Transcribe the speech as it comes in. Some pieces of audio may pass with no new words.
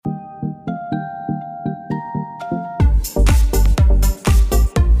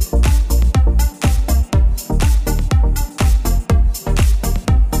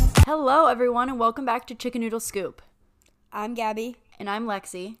everyone, and welcome back to Chicken Noodle Scoop. I'm Gabby. And I'm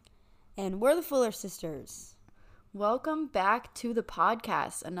Lexi. And we're the Fuller Sisters. Welcome back to the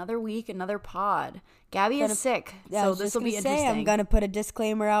podcast. Another week, another pod. Gabby is sick, so this will be interesting. I'm going to put a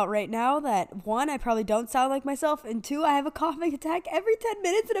disclaimer out right now that, one, I probably don't sound like myself, and two, I have a coughing attack every 10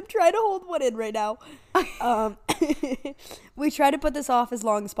 minutes, and I'm trying to hold one in right now. We try to put this off as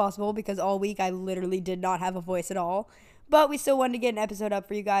long as possible because all week I literally did not have a voice at all. But we still wanted to get an episode up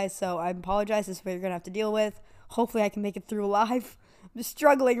for you guys, so I apologize. This is what you're going to have to deal with. Hopefully I can make it through alive. I'm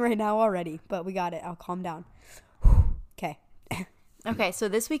struggling right now already, but we got it. I'll calm down. Okay. Okay, so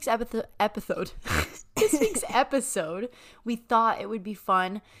this week's episode, we thought it would be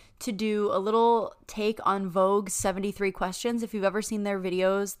fun to do a little take on Vogue's 73 questions. If you've ever seen their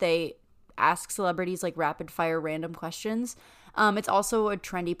videos, they ask celebrities like rapid fire random questions. It's also a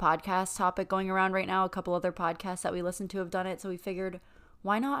trendy podcast topic going around right now. A couple other podcasts that we listen to have done it. So we figured,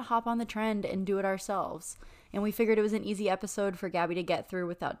 why not hop on the trend and do it ourselves? And we figured it was an easy episode for Gabby to get through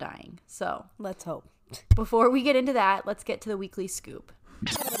without dying. So let's hope. Before we get into that, let's get to the weekly scoop.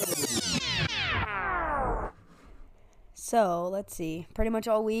 So let's see. Pretty much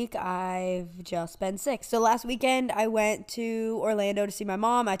all week I've just been sick. So last weekend I went to Orlando to see my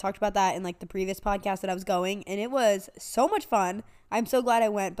mom. I talked about that in like the previous podcast that I was going, and it was so much fun. I'm so glad I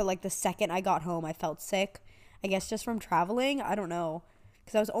went, but like the second I got home I felt sick. I guess just from traveling. I don't know,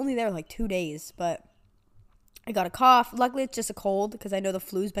 because I was only there like 2 days, but I got a cough. Luckily it's just a cold because I know the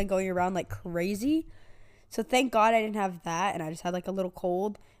flu's been going around like crazy. So thank God I didn't have that, and I just had like a little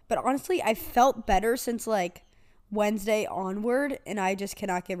cold. But honestly, I felt better since like Wednesday onward, and I just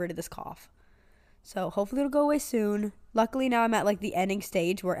cannot get rid of this cough. So hopefully it'll go away soon. Luckily now I'm at like the ending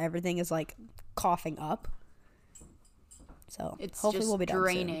stage where everything is like coughing up. So it's hopefully just we'll be done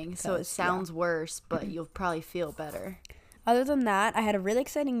draining, soon, so it sounds worse, but you'll probably feel better. Other than that, I had a really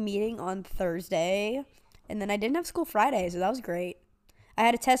exciting meeting on Thursday, and then I didn't have school Friday, so that was great. I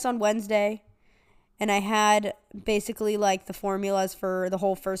had a test on Wednesday, and I had basically like the formulas for the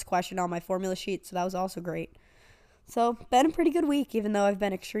whole first question on my formula sheet, so that was also great. So, been a pretty good week, even though I've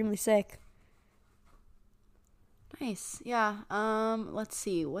been extremely sick. Nice. Yeah. Let's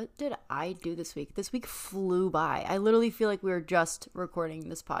see. What did I do this week? This week flew by. I literally feel like we were just recording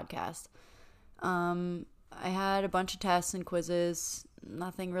this podcast. I had a bunch of tests and quizzes.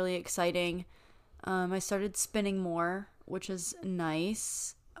 Nothing really exciting. I started spinning more, which is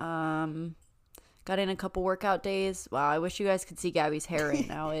nice. Got in a couple workout days. Wow, I wish you guys could see Gabby's hair right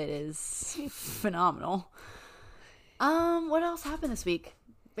now. It is phenomenal. What else happened this week?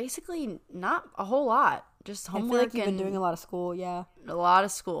 Basically, not a whole lot. Just homework. I feel like you've been doing a lot of school, yeah. A lot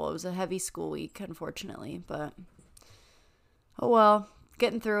of school. It was a heavy school week, unfortunately, but oh well.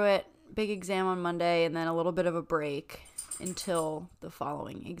 Getting through it. Big exam on Monday, and then a little bit of a break until the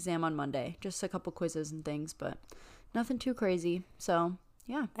following exam on Monday. Just a couple quizzes and things, but nothing too crazy. So,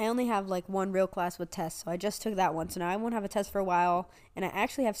 yeah. I only have like one real class with tests, so I just took that one. So now I won't have a test for a while, and I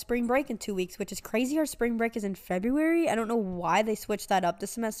actually have spring break in 2 weeks, which is crazy. Our spring break is in February. I don't know why they switched that up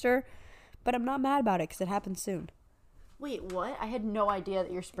this semester, but I'm not mad about it because it happens soon. Wait, what? I had no idea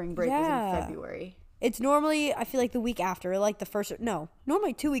that your spring break was in February. It's normally, I feel like the week after, like the first, no,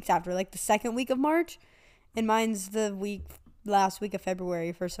 normally 2 weeks after, like the second week of March, and mine's the last week of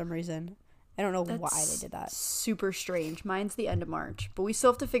February for some reason. I don't know why they did that. Super strange. Mine's the end of March, but we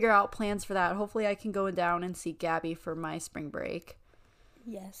still have to figure out plans for that. Hopefully I can go down and see Gabby for my spring break.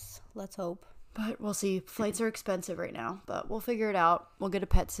 Yes, let's hope. But we'll see. Flights are expensive right now, but we'll figure it out. We'll get a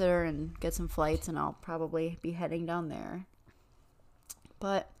pet sitter and get some flights, and I'll probably be heading down there.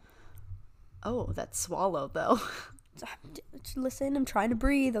 But, oh, that swallow, though. Listen, I'm trying to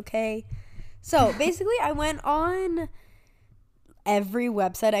breathe, okay? So, basically, I went on every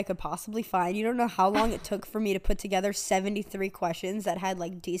website I could possibly find. You don't know how long it took for me to put together 73 questions that had,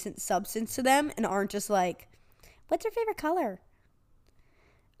 like, decent substance to them and aren't just like, what's your favorite color?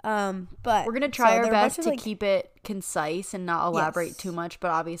 But we're going to try our best to keep it concise and not elaborate too much, but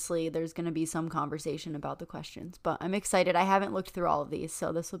obviously there's going to be some conversation about the questions. But I'm excited. I haven't looked through all of these,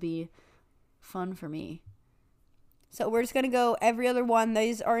 so this will be fun for me. So we're just going to go every other one.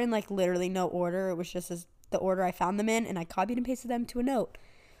 These are in like literally no order. It was just the order I found them in, and I copied and pasted them to a note.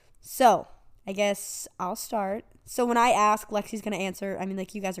 So I guess I'll start. So when I ask, Lexi's going to answer. I mean,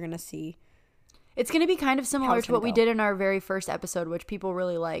 like, you guys are going to see. It's going to be kind of similar to what we did in our very first episode, which people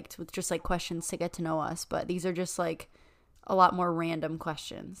really liked, with just like questions to get to know us. But these are just like a lot more random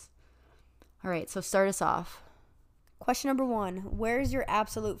questions. All right, so start us off. Question number 1. Where is your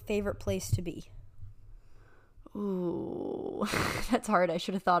absolute favorite place to be? Ooh, that's hard. I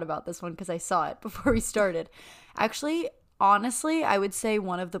should have thought about this one because I saw it before we started. Actually, honestly, I would say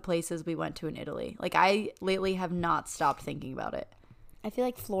one of the places we went to in Italy. Like, I lately have not stopped thinking about it. I feel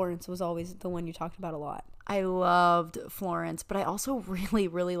like Florence was always the one you talked about a lot. I loved Florence, but I also really,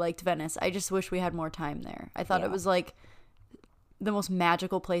 really liked Venice. I just wish we had more time there. I thought it was like the most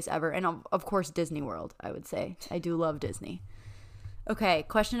magical place ever. And of course, Disney World, I would say. I do love Disney. Okay,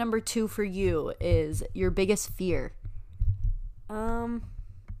 question number 2 for you is your biggest fear.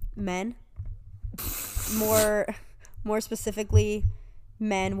 Men. More specifically,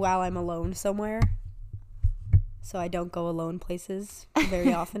 men while I'm alone somewhere. So I don't go alone places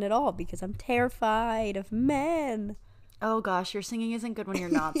very often at all because I'm terrified of men. Oh gosh, your singing isn't good when you're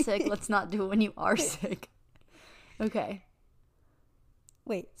not sick. Let's not do it when you are sick. Okay.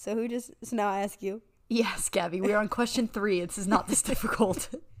 Wait, so now I ask you. Yes, Gabby, we're on question 3. This is not this difficult.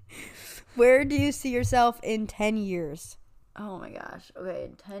 Where do you see yourself in 10 years? Oh my gosh. Okay,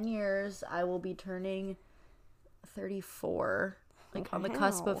 in 10 years, I will be turning 34. Like on the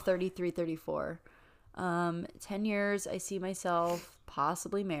cusp of 33, 34. 10 years, I see myself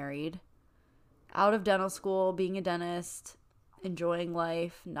possibly married, out of dental school, being a dentist, enjoying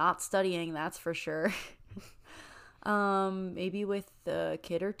life, not studying, that's for sure. Maybe with a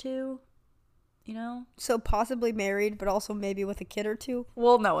kid or 2, you know? So possibly married, but also maybe with a kid or 2?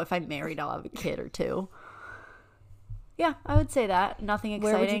 Well, no, if I'm married, I'll have a kid or 2. Yeah, I would say that. Nothing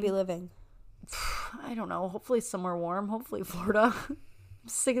exciting. Where would you be living? I don't know. Hopefully somewhere warm. Hopefully Florida. I'm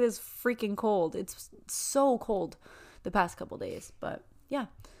sick of this freaking cold. It's so cold the past couple days. But yeah.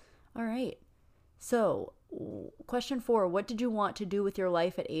 All right. So, question 4. What did you want to do with your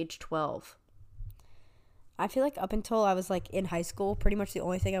life at age 12? I feel like up until I was like in high school, pretty much the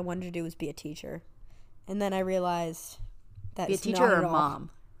only thing I wanted to do was be a teacher. And then I realized that be a teacher or a mom?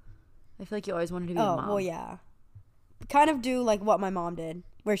 I feel like you always wanted to be a mom. Oh, well, yeah. Kind of do like what my mom did,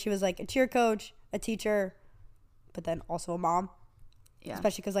 where she was like a cheer coach, a teacher, but then also a mom. Yeah.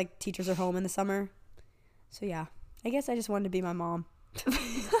 Especially because like teachers are home in the summer. So yeah, I guess I just wanted to be my mom.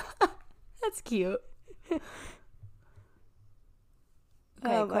 That's cute. Okay,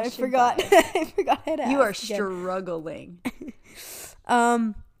 I forgot. I forgot how to ask. You are struggling.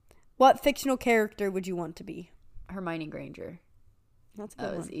 What fictional character would you want to be? Hermione Granger. That's a good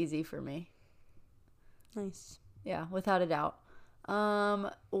one. That was easy for me. Nice. Yeah, without a doubt.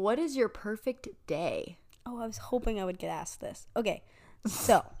 What is your perfect day? Oh, I was hoping I would get asked this. Okay,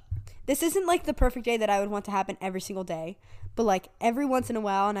 so this isn't like the perfect day that I would want to happen every single day, but like every once in a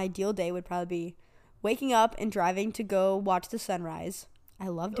while, an ideal day would probably be waking up and driving to go watch the sunrise. I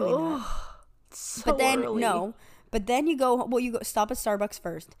love doing that. So but then early. But then you go stop at Starbucks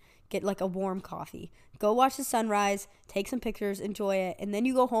first, get like a warm coffee, go watch the sunrise, take some pictures, enjoy it, and then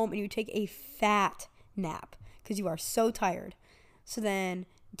you go home and you take a fat nap because you are so tired. So then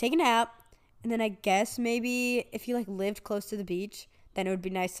you take a nap, and then I guess maybe if you like lived close to the beach, then it would be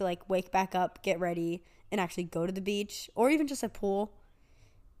nice to like wake back up, get ready, and actually go to the beach or even just a pool.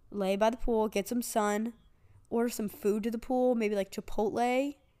 Lay by the pool, get some sun, order some food to the pool, maybe like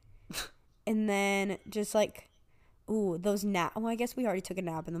Chipotle, and then just like, those naps. Well, I guess we already took a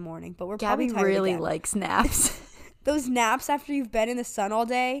nap in the morning, but we're probably tired really again. likes naps. Those naps after you've been in the sun all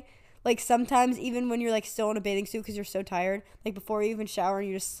day, like sometimes even when you're like still in a bathing suit because you're so tired, like before you even shower and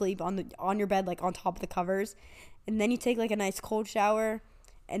you just sleep on your bed like on top of the covers, and then you take like a nice cold shower,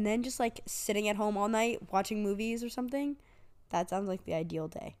 and then just like sitting at home all night watching movies or something. That sounds like the ideal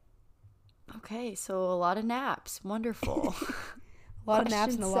day. Okay, so a lot of naps. Wonderful. A lot of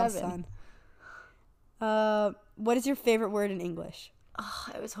naps and a lot of sun. What is your favorite word in English? Oh,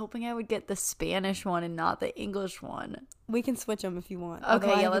 I was hoping I would get the Spanish one and not the English one. We can switch them if you want.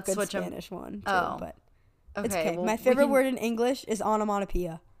 Okay, yeah, let's switch them. Spanish one too, but okay, it's okay. well, My favorite word in English is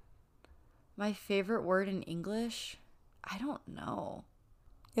onomatopoeia. My favorite word in English? I don't know.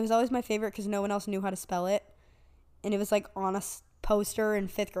 It was always my favorite because no one else knew how to spell it, and it was like on a poster in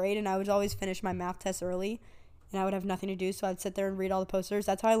 5th grade, and I would always finish my math tests early, and I would have nothing to do, so I'd sit there and read all the posters.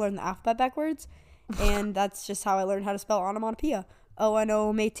 That's how I learned the alphabet backwards, and that's just how I learned how to spell onomatopoeia.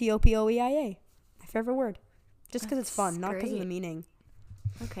 O-N-O-M-A-T-O-P-O-E-I-A. My favorite word. Just because it's fun, not because of the meaning.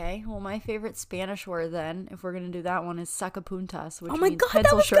 Okay, well, my favorite Spanish word then, if we're going to do that one, is sacapuntas, which oh my means God, pencil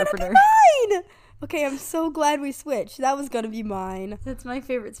that was sharpener. Gonna be mine! Okay, I'm so glad we switched. That was going to be mine. That's my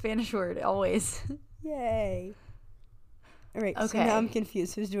favorite Spanish word, always. Yay. All right, okay. So now I'm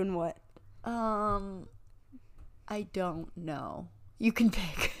confused. Who's doing what? I don't know. You can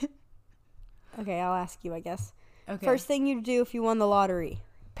pick. Okay, I'll ask you, I guess. Okay. First thing you'd do if you won the lottery.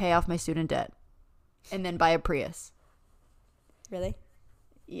 Pay off my student debt. And then buy a Prius. Really?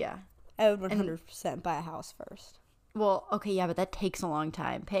 Yeah. I would 100% buy a house first. Well, okay, yeah, but that takes a long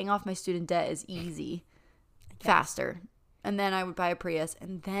time. Paying off my student debt is easy. Faster. And then I would buy a Prius,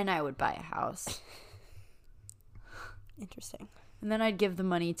 and then I would buy a house. Interesting. And then I'd give the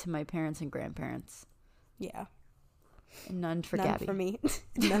money to my parents and grandparents. Yeah. And none for None Gabby. for me.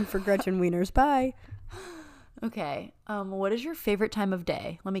 None for Gretchen Wieners. Bye. Okay. What is your favorite time of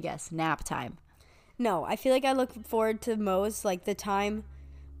day? Let me guess. Nap time. No, I feel like I look forward to most like the time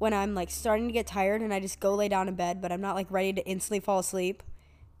when I'm like starting to get tired and I just go lay down in bed, but I'm not like ready to instantly fall asleep.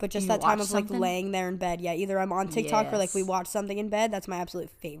 But just You that time watch of like something? laying there in bed. Yeah, either I'm on TikTok or like we Yes. watch something in bed. That's my absolute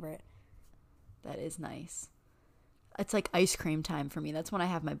favorite. That is nice. It's like ice cream time for me. That's when I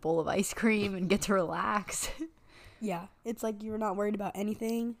have my bowl of ice cream and get to relax. Yeah, it's like you're not worried about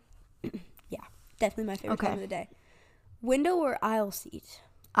anything. Yeah, definitely my favorite time of the day. Window or aisle seat?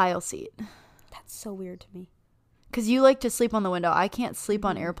 Aisle seat. That's so weird to me. Because you like to sleep on the window. I can't sleep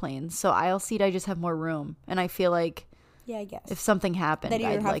on airplanes. So aisle seat, I just have more room. And I feel like Yeah, I guess. if something happened, Then you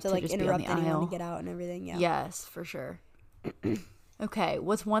I'd don't have like to to like just be on interrupt the anyone aisle. to get out and everything. Yeah. Yes, for sure. Okay,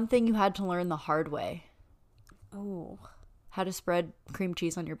 what's one thing you had to learn the hard way? Oh, How to spread cream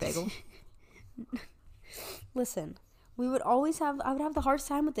cheese on your bagel? listen. I would have the hardest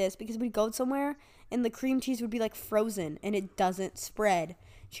time with this because we'd go somewhere and the cream cheese would be like frozen and it doesn't spread.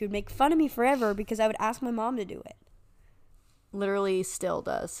 She would make fun of me forever because I would ask my mom to do it. Literally still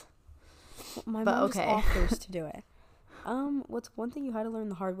does. My But mom okay. just offers to do it. What's one thing you had to learn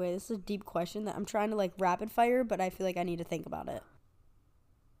the hard way? This is a deep question that I'm trying to like rapid fire, but I feel like I need to think about it.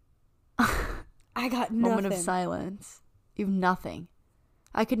 I got nothing. Moment of silence. You have nothing.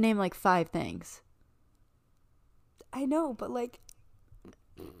 I could name like 5 things. I know, but like,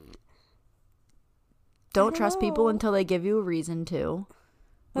 Don't I trust people know. until they give you a reason to,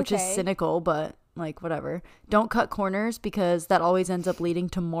 which is Okay. cynical, but like whatever. Don't cut corners because that always ends up leading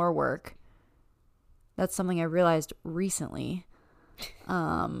to more work. That's something I realized recently.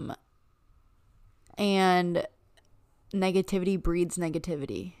 And negativity breeds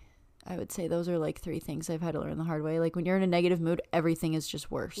negativity. I would say those are like 3 things I've had to learn the hard way. Like when you're in a negative mood, everything is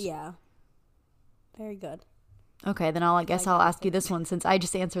just worse. yeah. Very good. Okay, then I guess I'll ask you this one since I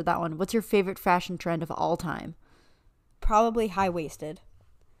just answered that one. What's your favorite fashion trend of all time? Probably high-waisted.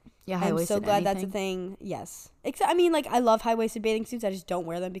 Yeah, I'm high-waisted so glad that's a anything? thing. Yes. Except, I mean, like, I love high-waisted bathing suits. I just don't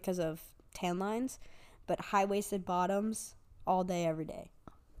wear them because of tan lines. But high-waisted bottoms all day, every day.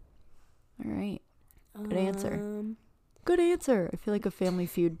 All right. Good answer. Um, Good answer. I feel like a Family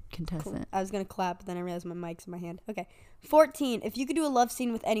Feud contestant. Cool. I was going to clap, but then I realized my mic's in my hand. Okay. 14. If you could do a love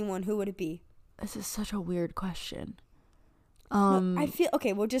scene with anyone, who would it be? This is such a weird question. No, I feel,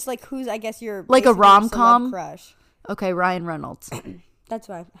 okay, well, just like who's, I guess, your Like a basically rom-com? celeb crush. Okay, Ryan Reynolds. That's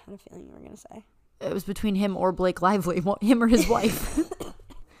what I had a feeling you were going to say. It was between him or Blake Lively, him or his wife.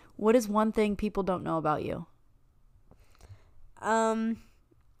 What is one thing people don't know about you? I mean,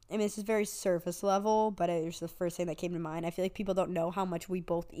 this is very surface level, but it was the first thing that came to mind. I feel like people don't know how much we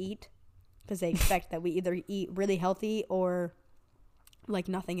both eat because they expect that we either eat really healthy or like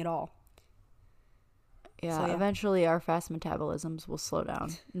nothing at all. Yeah, So, yeah. eventually our fast metabolisms will slow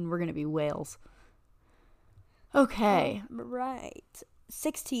down and we're going to be whales. Okay. Right.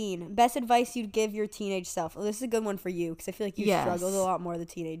 16. Best advice you'd give your teenage self. Oh, this is a good one for you because I feel like you Yes. struggled a lot more the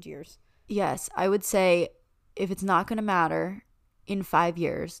teenage years. Yes, I would say if it's not going to matter in 5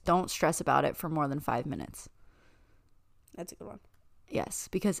 years, don't stress about it for more than 5 minutes. That's a good one. Yes,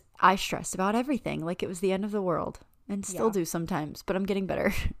 because I stressed about everything like it was the end of the world and still Yeah. do sometimes, but I'm getting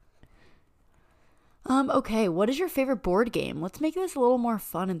better. Okay, what is your favorite board game? Let's make this a little more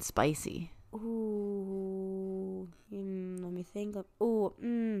fun and spicy. Ooh. Let me think. I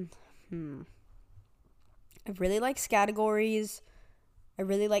really like categories. I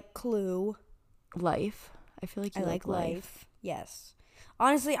really like Clue. Life. I feel like you I like life. Yes.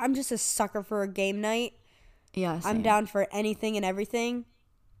 Honestly, I'm just a sucker for a game night. Yeah, I'm same. down for anything and everything.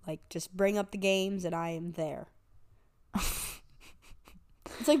 Like, just bring up the games and I am there.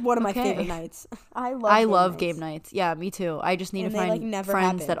 It's like one of my Okay. favorite nights. I love game nights. Yeah, me too. I just need And to they, find like, never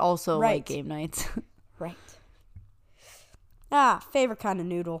friends happen. that also Right. like game nights. Right. Favorite kind of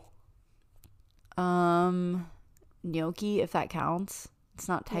noodle. Gnocchi, if that counts. It's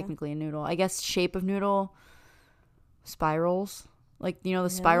not Yeah. technically a noodle. I guess shape of noodle. Spirals. Like, the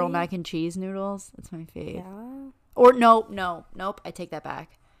spiral Really? mac and cheese noodles. That's my fave. Yeah. Or nope. I take that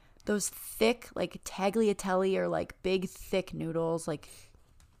back. Those thick, like tagliatelle or like big thick noodles, like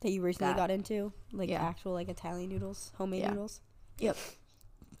That you recently That. got into? Like Yeah. actual like Italian noodles, homemade Yeah. noodles. Yep.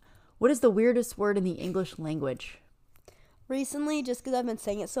 What is the weirdest word in the English language? Recently, just because I've been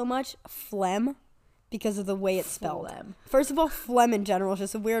saying it so much, phlegm, because of the way it's spelled. Phlegm. First of all, phlegm in general is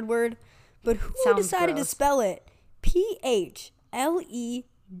just a weird word, but who Sounds decided gross. to spell it Phlegm?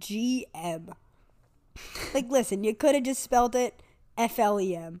 Like, listen, you could have just spelled it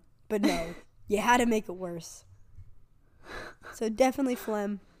Flem, but no, you had to make it worse. So definitely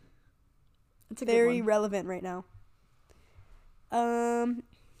phlegm. It's a Very good one. relevant right now.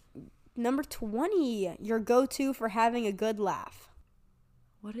 Number 20, your go-to for having a good laugh.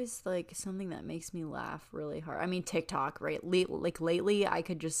 What is like something that makes me laugh really hard? I mean, TikTok, right? Like lately, I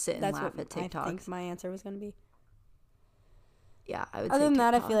could just sit and That's laugh what at TikTok. I think my answer was going to be. Yeah, I would Other say than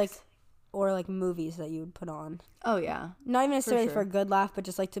that, I feel TikToks. like, or like movies that you would put on. Oh, yeah. Not even necessarily for sure. a good laugh, but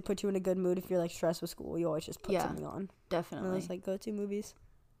just like to put you in a good mood. If you're like stressed with school, you always just put Yeah, something on. One Definitely. of those like go-to movies.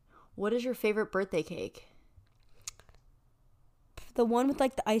 What is your favorite birthday cake? The one with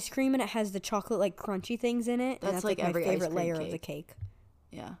like the ice cream and it has the chocolate like crunchy things in it. That's and that's like like every my ice favorite cream layer of the cake. cake.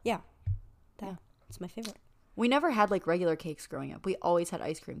 Yeah. It's my favorite. We never had like regular cakes growing up. We always had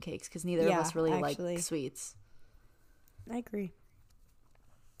ice cream cakes because neither of us really actually. like sweets. I agree.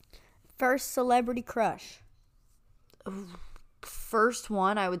 First celebrity crush. First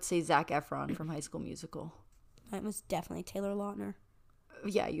one, I would say Zac Efron from High School Musical. That was definitely Taylor Lautner.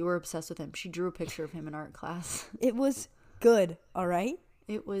 Yeah, you were obsessed with him. She drew a picture of him in art class. It was good, all right?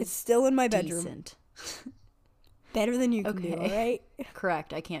 It was It's still in my bedroom. decent. Better than you can do, Okay. all right?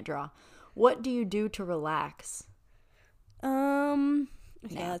 Correct. I can't draw. What do you do to relax?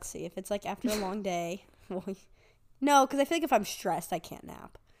 Okay, Nap. let's see. If it's like after a long day. No, because I feel like if I'm stressed, I can't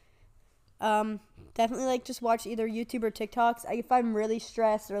nap. Definitely like just watch either YouTube or TikToks. If I'm really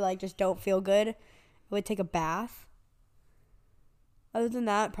stressed or like just don't feel good, I would take a bath. Other than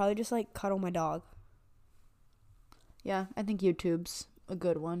that, probably just like cuddle my dog. Yeah, I think YouTube's a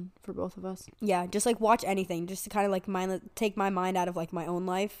good one for both of us. Yeah, just like watch anything, just to kind of like take my mind out of like my own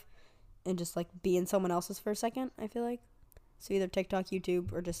life and just like be in someone else's for a second, I feel like. So either TikTok,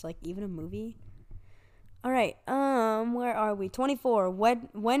 YouTube, or just like even a movie. All right, where are we? 24.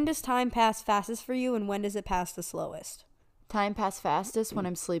 When does time pass fastest for you and when does it pass the slowest? Time pass fastest when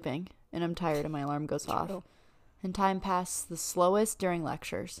I'm sleeping and I'm tired and my alarm goes off. True. And time pass the slowest during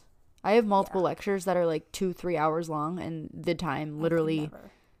lectures. I have multiple lectures that are like 2-3 hours long and the time literally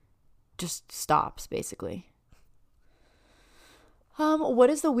Never. just stops basically. What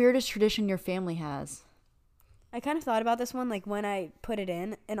is the weirdest tradition your family has? I kind of thought about this one like when I put it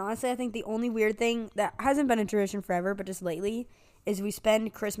in, and honestly I think the only weird thing that hasn't been a tradition forever but just lately is we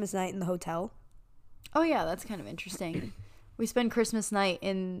spend Christmas night in the hotel. Oh yeah, that's kind of interesting. We spend Christmas night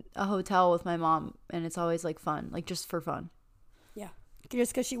in a hotel with my mom and it's always like fun, like just for fun. Yeah.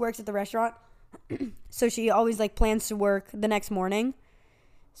 Just because she works at the restaurant. So she always like plans to work the next morning.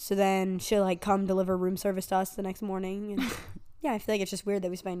 So then she'll like come deliver room service to us the next morning. And yeah, I feel like it's just weird that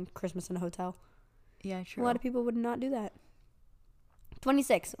we spend Christmas in a hotel. Yeah, true. A lot of people would not do that.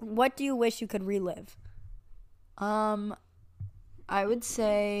 26. What do you wish you could relive? I would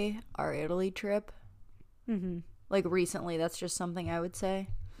say our Italy trip. Mm-hmm. Like recently, that's just something I would say.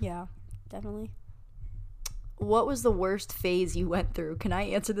 Yeah, definitely. What was the worst phase you went through? Can I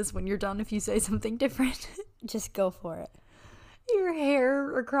answer this when you're done if you say something different? Just go for it. Your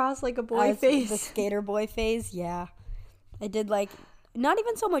hair across like a boy face. The skater boy phase, yeah. I did like, not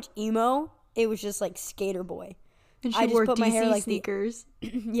even so much emo. It was just like skater boy. And she I just wore put DC my hair like sneakers.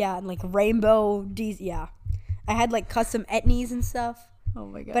 Yeah, and like rainbow D's. Yeah, I had like custom etnies and stuff. Oh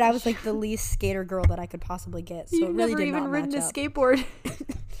my god! But I was like the least skater girl that I could possibly get, so You've it really never did even not ridden match a up. skateboard.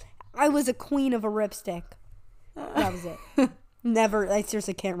 I was a queen of a ripstick. That was it. Never. I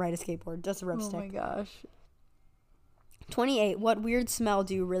seriously can't ride a skateboard. Just a Oh my ripstick. gosh! 28. What weird smell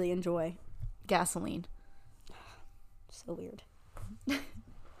do you really enjoy? Gasoline. So weird.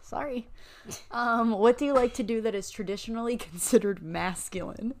 Sorry. What do you like to do that is traditionally considered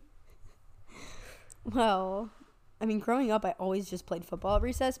masculine? Well, I mean, growing up, I always just played football at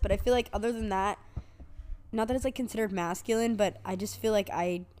recess, but I feel like other than that, not that it's like considered masculine, but I just feel like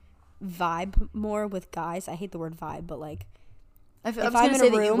I vibe more with guys. I hate the word vibe, but like, I was I'm going in to a say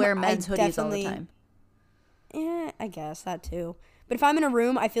that you room, wear I men's hoodies all the definitely- time. yeah, I guess that too. But if I'm in a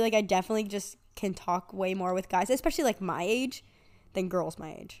room, I feel like I definitely just can talk way more with guys, especially like my age, than girls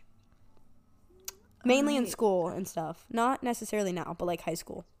my age. Mainly in Alright. school and stuff. Not necessarily now, but like high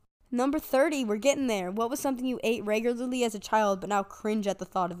school. Number 30, we're getting there. What was something you ate regularly as a child but now cringe at the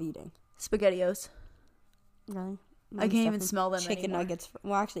thought of eating? SpaghettiOs. Really? I can't even smell them Chicken anymore. nuggets.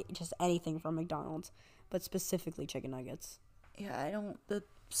 Well, actually, just anything from McDonald's, but specifically chicken nuggets. Yeah, I don't. The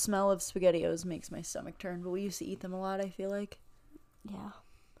smell of SpaghettiOs makes my stomach turn, but we used to eat them a lot, I feel like. Yeah.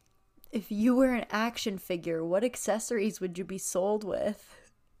 If you were an action figure, what accessories would you be sold with?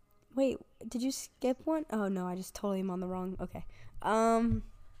 Wait, did you skip one? Oh no, I just totally am on the wrong. Okay.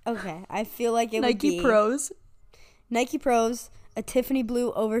 Okay. I feel like it would Nike be Pros. Nike Pros, a Tiffany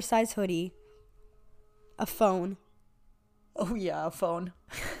blue oversized hoodie, A phone. Oh, yeah, a phone.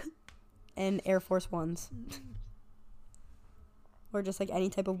 And Air Force Ones. Or just like any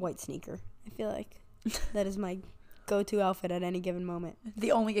type of white sneaker. I feel like that is my go-to outfit at any given moment.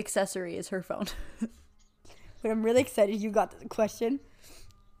 The only accessory is her phone. But I'm really excited you got the question.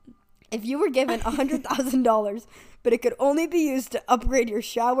 If you were given $100,000, but it could only be used to upgrade your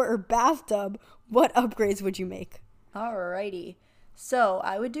shower or bathtub, what upgrades would you make? Alrighty. So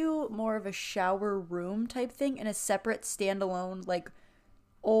I would do more of a shower room type thing and a separate standalone, like,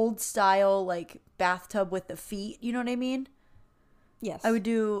 old style, like, bathtub with the feet. You know what I mean? Yes. I would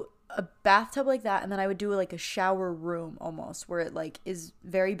do a bathtub like that, and then I would do like a shower room almost, where it like is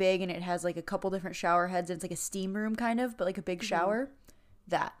very big and it has like a couple different shower heads and it's like a steam room kind of, but like a big shower.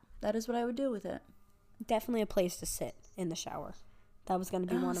 That is what I would do with it. Definitely a place to sit in the shower. That was going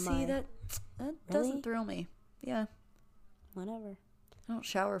to be one of my... that Really? doesn't thrill me. Yeah. Whatever. I don't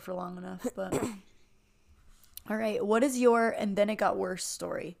shower for long enough, but... All right, what is your and then it got worse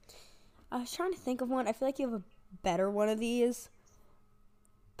story? I was trying to think of one. I feel like you have a better one of these.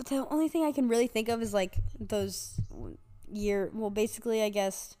 But the only thing I can really think of is like those basically I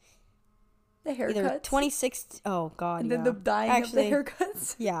guess The haircuts? either 26, oh god, And yeah. then the dyeing of the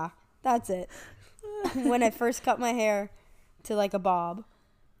haircuts? Yeah, that's it. When I first cut my hair to like a bob,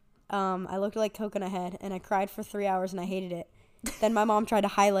 I looked like Coconut Head and I cried for 3 hours and I hated it. Then my mom tried to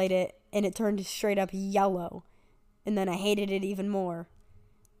highlight it and it turned straight up yellow. And then I hated it even more.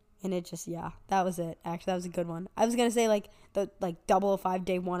 And it just, yeah, that was it. Actually, that was a good one. I was going to say like the 005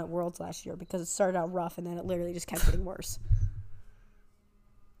 day one at Worlds last year because it started out rough and then it literally just kept getting worse.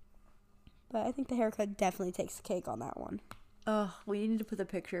 But I think the haircut definitely takes the cake on that one. Oh, we need to put the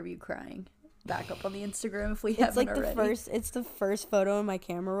picture of you crying back up on the Instagram if we It's haven't like already. it's the first photo in my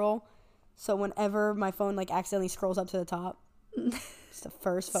camera roll. So whenever my phone like accidentally scrolls up to the top, it's the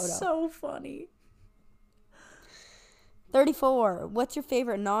first photo. So funny. 34. What's your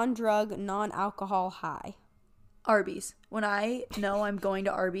favorite non-drug, non-alcohol high? Arby's. When I know I'm going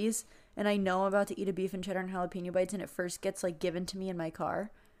to Arby's and I know I'm about to eat a beef and cheddar and jalapeno bites and it first gets like given to me in my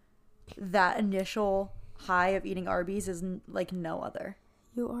car, that initial high of eating Arby's is like no other.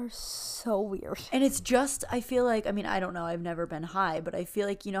 You are so weird. And it's just, I feel like, I mean, I don't know, I've never been high, but I feel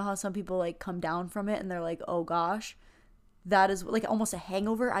like, you know how some people like come down from it and they're like, oh gosh, that is like almost a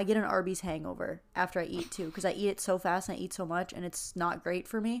hangover. I get an Arby's hangover after I eat too, because I eat it so fast and I eat so much and it's not great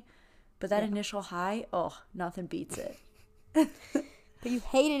for me. But that initial high, oh, nothing beats it. But you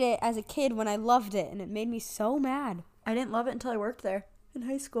hated it as a kid when I loved it, and it made me so mad. I didn't love it until I worked there in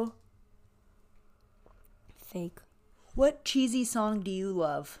high school. Fake. What cheesy song do you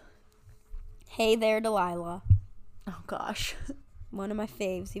love? Hey There, Delilah. Oh gosh. One of my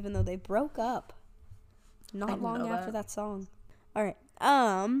faves, even though they broke up I not didn't long know after that. that song. All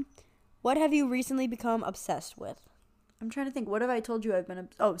right. What have you recently become obsessed with? I'm trying to think. What have I told you I've been...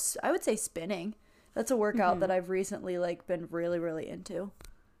 I would say spinning. That's a workout that I've recently like been really, really into.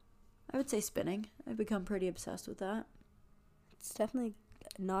 I would say spinning. I've become pretty obsessed with that. It's definitely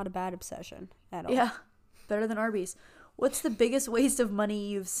not a bad obsession at all. Yeah. Better than Arby's. What's the biggest waste of money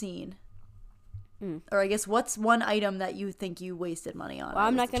you've seen? Or I guess what's one item that you think you wasted money on? Well,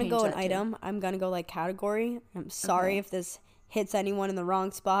 I'm I not would going to change go an that to. item. I'm going to go like category. I'm sorry if this hits anyone in the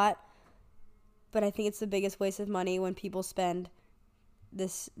wrong spot. But I think it's the biggest waste of money when people spend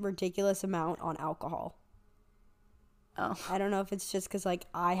this ridiculous amount on alcohol. Oh. I don't know if it's just because, like,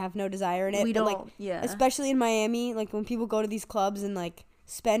 I have no desire in it. We but, don't, like, yeah. especially in Miami, like, when people go to these clubs and, like,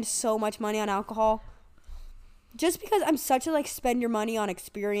 spend so much money on alcohol. Just because I'm such a, like, spend your money on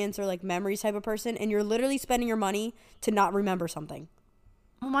experience or, like, memories type of person, and you're literally spending your money to not remember something.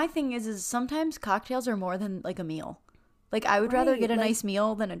 Well, my thing is sometimes cocktails are more than like a meal. Like, I would rather Right, get a like- nice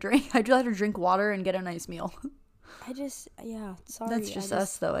meal than a drink. I'd rather drink water and get a nice meal. Sorry. That's just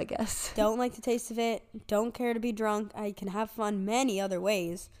us, though, I guess. Don't like the taste of it. Don't care to be drunk. I can have fun many other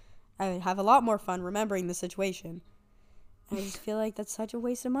ways. I would have a lot more fun remembering the situation. I just feel like that's such a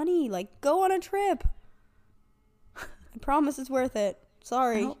waste of money. Like, go on a trip. I promise it's worth it.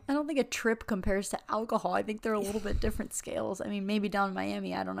 Sorry. I don't think a trip compares to alcohol. I think they're a little bit different scales. I mean, maybe down in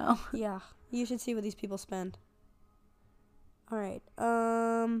Miami, I don't know. Yeah, you should see what these people spend. All right.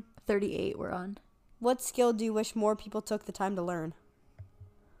 38 we're on. What skill do you wish more people took the time to learn?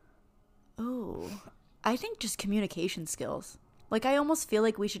 Oh, I think just communication skills. Like, I almost feel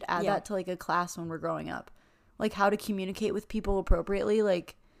like we should add Yeah. that to, like, a class when we're growing up. Like, how to communicate with people appropriately.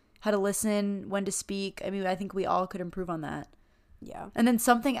 Like, how to listen, when to speak. I mean, I think we all could improve on that. Yeah. And then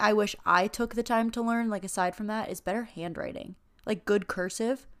something I wish I took the time to learn, like, aside from that, is better handwriting. Like, good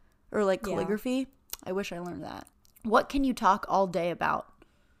cursive or, like, Yeah. calligraphy. I wish I learned that. What can you talk all day about?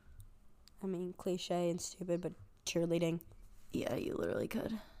 I mean, cliche and stupid, but cheerleading. Yeah, you literally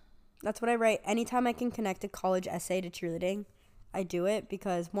could. That's what I write. Anytime I can connect a college essay to cheerleading, I do it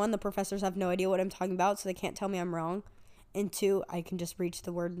because, one, the professors have no idea what I'm talking about, so they can't tell me I'm wrong. And two, I can just reach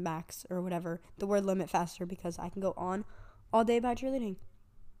the word max or whatever, the word limit faster because I can go on all day about cheerleading.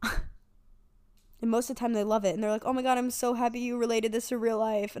 And most of the time they love it. And they're like, oh my God, I'm so happy you related this to real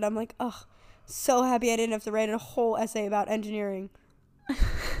life. And I'm like, oh, so happy I didn't have to write a whole essay about engineering.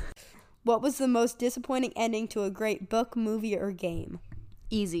 What was the most disappointing ending to a great book, movie, or game?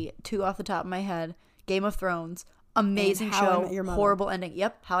 Easy. 2 off the top of my head. Game of Thrones. Amazing And How I Met show. Your Mother. Horrible ending.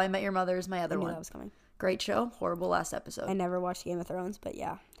 Yep. How I Met Your Mother is my other I knew one. that was coming. Great show. Horrible last episode. I never watched Game of Thrones, but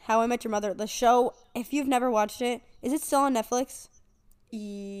yeah. How I Met Your Mother. The show, if you've never watched it, is it still on Netflix?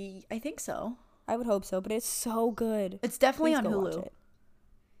 I think so. I would hope so, but it's so good. It's definitely Please on go watch Hulu. it.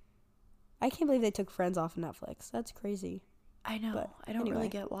 I can't believe they took Friends off of Netflix. That's crazy. I know. But I don't really anyway.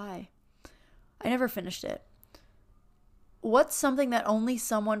 get why. I never finished it. What's something that only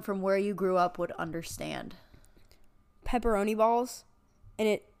someone from where you grew up would understand? Pepperoni balls, and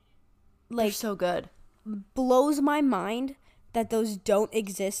it They're like so good. blows my mind that those don't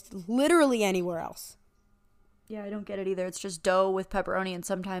exist literally anywhere else. Yeah, I don't get it either. It's just dough with pepperoni and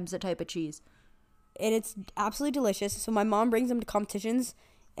sometimes a type of cheese. And it's absolutely delicious. So my mom brings them to competitions,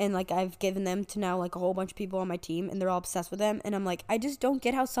 and like I've given them to now like a whole bunch of people on my team, and they're all obsessed with them. And I'm like, I just don't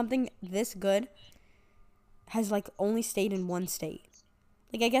get how something this good has like only stayed in one state.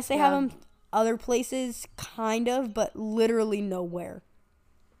 Like I guess they have them other places, kind of, but literally nowhere.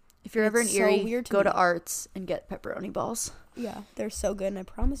 If you're ever in It's so Erie, weird to go me. to Arts and get pepperoni balls. Yeah, they're so good, and I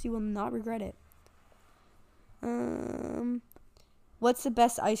promise you will not regret it. What's the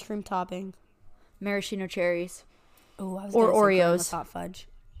best ice cream topping? Maraschino cherries. Oh, I was Or gonna say Oreos. Grandma's hot fudge.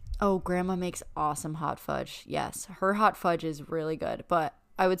 Oh, Grandma makes awesome hot fudge. Yes, her hot fudge is really good. But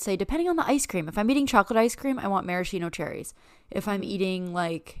I would say, depending on the ice cream, if I'm eating chocolate ice cream, I want maraschino cherries. If I'm eating,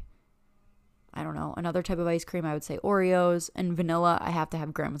 like, I don't know, another type of ice cream, I would say Oreos. And vanilla, I have to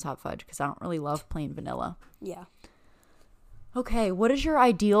have Grandma's hot fudge because I don't really love plain vanilla. Yeah. Okay, what is your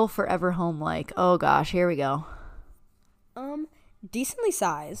ideal forever home like? Oh gosh, here we go. Decently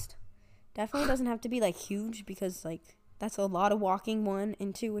sized. Definitely doesn't have to be like huge because like that's a lot of walking, one,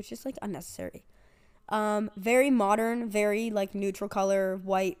 and two, it's just like unnecessary. Very modern, very like neutral color,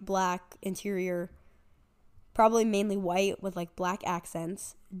 white, black interior. Probably mainly white with like black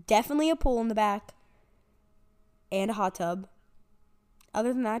accents. Definitely a pool in the back. And a hot tub.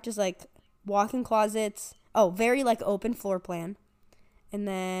 Other than that, just like walk-in closets. Oh, very like open floor plan. And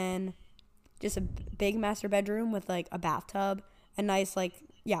then just a big master bedroom with like a bathtub. A nice like,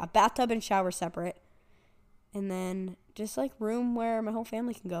 yeah, bathtub and shower separate. And then just like room where my whole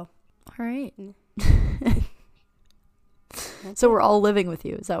family can go. All right. So we're all living with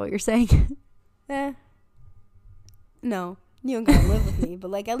you. Is that what you're saying? No, you don't gotta live with me, but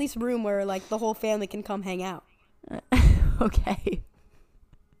like at least room where like the whole family can come hang out. Okay.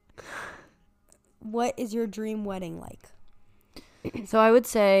 What is your dream wedding like? So I would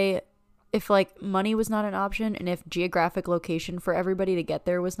say if like money was not an option and if geographic location for everybody to get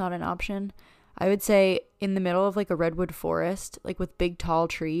there was not an option, I would say in the middle of like a redwood forest, like with big tall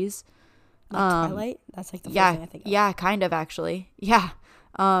trees. Like Twilight? That's like the first thing I think of. Yeah, kind of actually. Yeah.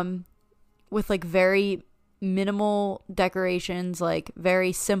 With like very minimal decorations, like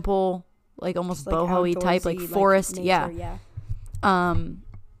very simple, like almost Just, like, boho-y type, like outdoorsy, forest. nature, Yeah.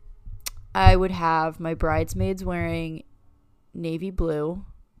 I would have my bridesmaids wearing navy blue,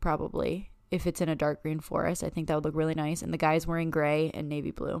 probably. If it's in a dark green forest, I think that would look really nice. And the guys wearing gray and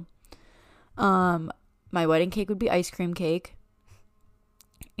navy blue. My wedding cake would be ice cream cake.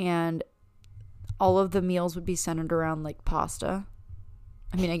 And all of the meals would be centered around like pasta.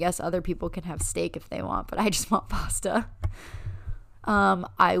 I mean, I guess other people can have steak if they want, but I just want pasta.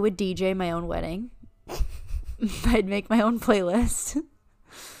 I would DJ my own wedding. I'd make my own playlist.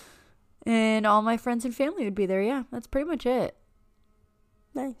 And all my friends and family would be there. Yeah, that's pretty much it.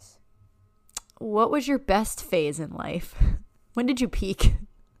 Nice. What was your best phase in life? When did you peak?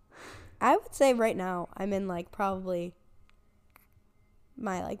 I would say right now I'm in like probably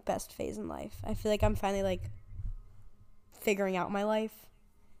my like best phase in life. I feel like I'm finally like figuring out my life.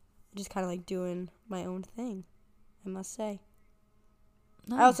 Just kind of like doing my own thing, I must say.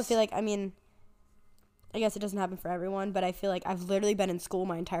 Nice. I also feel like, I mean, I guess it doesn't happen for everyone, but I feel like I've literally been in school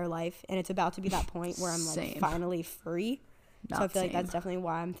my entire life, and it's about to be that point where I'm like Same. finally free. Not so I feel like same. that's definitely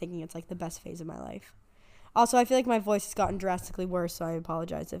why I'm thinking it's like the best phase of my life. Also, I feel like my voice has gotten drastically worse, so I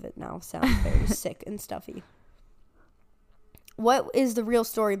apologize if it now sounds very sick and stuffy. What is the real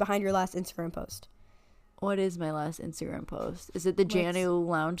story behind your last Instagram post? What is my last Instagram post? Is it the Janu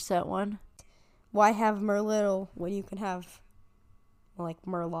lounge set one? Why have Merlot when you can have, well, like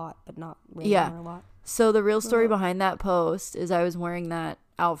Merlot, but not really Yeah. Merlot? So the real story behind that post is I was wearing that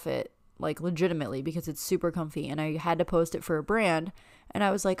outfit like legitimately because it's super comfy, and I had to post it for a brand, and I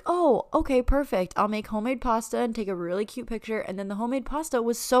was like, oh, okay, perfect. I'll make homemade pasta and take a really cute picture. And then the homemade pasta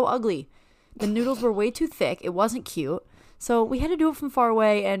was so ugly. The noodles were way too thick. It wasn't cute. So we had to do it from far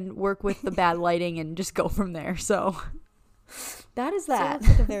away and work with the bad lighting and just go from there. So that is So it that. looks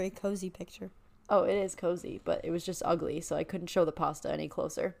like a very cozy picture. Oh, it is cozy, but it was just ugly, so I couldn't show the pasta any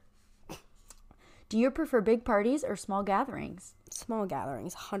closer. Do you prefer big parties or small gatherings? Small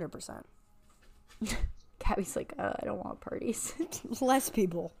gatherings, 100%. Gabby's like, I don't want parties. Less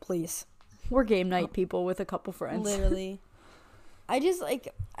people, please. We're game night people with a couple friends. Literally. I just,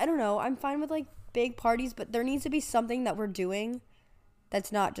 like, I don't know. I'm fine with, like, big parties, but there needs to be something that we're doing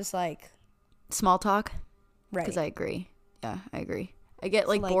that's not just, like... Small talk? Right. Because I agree. Yeah, I agree. I get,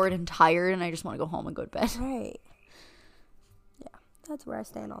 like, like- bored and tired, and I just want to go home and go to bed. Right. Yeah, that's where I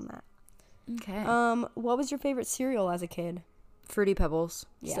stand on that. Okay. What was your favorite cereal as a kid? Fruity Pebbles.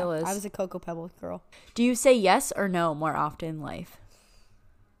 Yeah, Still is. I was a Cocoa Pebble girl. Do you say yes or no more often in life?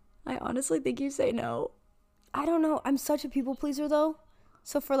 I honestly think you say no. I don't know. I'm such a people pleaser, though.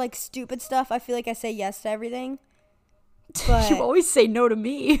 So for, like, stupid stuff, I feel like I say yes to everything. But... You always say no to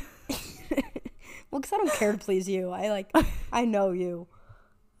me. Well, because I don't care to please you. I know you.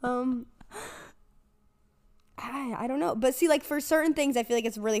 I don't know. But see, like, for certain things, I feel like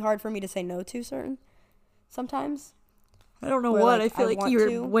it's really hard for me to say no to sometimes. I don't know Where, what. like, I feel I like want you're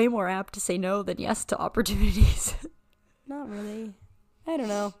to. way more apt to say no than yes to opportunities. Not really. I don't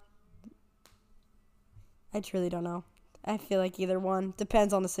know. I truly don't know. I feel like either one.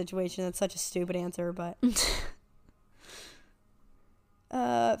 Depends on the situation. That's such a stupid answer, but...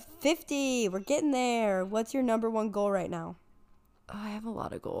 50. We're getting there. What's your number one goal right now? Oh, I have a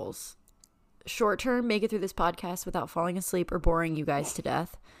lot of goals. Short term, make it through this podcast without falling asleep or boring you guys to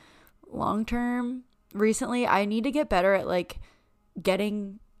death. Long term, recently, I need to get better at, like,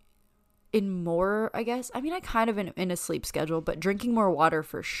 getting in more, I guess. I mean, I kind of in a sleep schedule, but drinking more water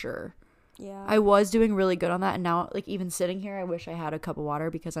for sure. Yeah. I was doing really good on that, and now, like, even sitting here, I wish I had a cup of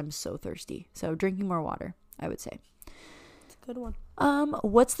water because I'm so thirsty. So drinking more water, I would say. It's a good one.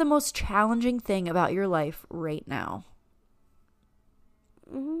 What's the most challenging thing about your life right now?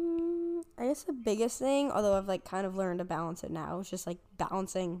 I guess the biggest thing, although I've, like, kind of learned to balance it now, is just, like,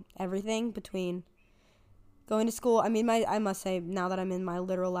 balancing everything between going to school. I mean, I must say, now that I'm in my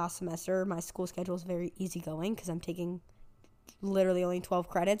literal last semester, my school schedule is very easygoing because I'm taking literally only 12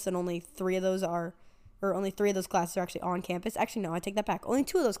 credits, and only three of those classes are actually on campus. Actually, no, I take that back. Only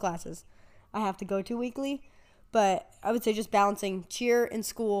 2 of those classes I have to go to weekly. But I would say just balancing cheer and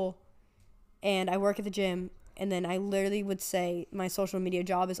school, and I work at the gym. And then I literally would say my social media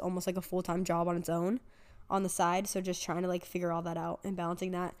job is almost like a full-time job on its own on the side. So just trying to, like, figure all that out and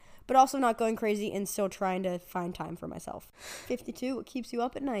balancing that. But also not going crazy and still trying to find time for myself. 52, what keeps you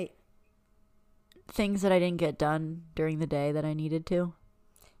up at night? Things that I didn't get done during the day that I needed to. You know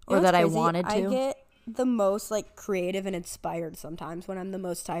Or what's that I crazy? wanted to. I get the most, like, creative and inspired sometimes when I'm the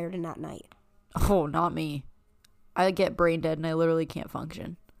most tired and at night. Oh, not me. I get brain dead and I literally can't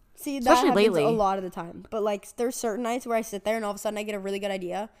function. See, that Especially happens lately. a lot of the time. But, like, there's certain nights where I sit there and all of a sudden I get a really good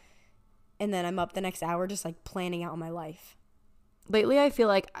idea. And then I'm up the next hour just, like, planning out my life. Lately, I feel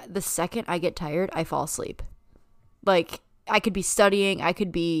like the second I get tired, I fall asleep. Like, I could be studying.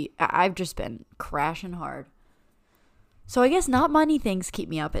 I've just been crashing hard. So I guess not many things keep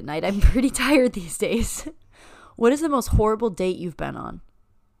me up at night. I'm pretty tired these days. What is the most horrible date you've been on?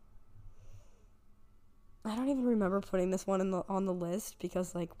 I don't even remember putting this one on the list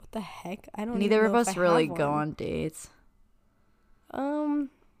because, like, what the heck? I don't. Neither even of know if us I really have go one. on dates.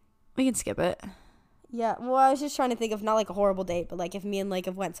 We can skip it. Yeah. Well, I was just trying to think of not like a horrible date, but like if me and Lake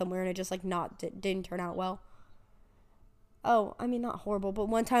have went somewhere and it just like didn't turn out well. Oh, I mean, not horrible, but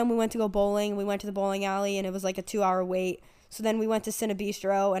one time we went to go bowling. We went to the bowling alley and it was like a 2-hour wait. So then we went to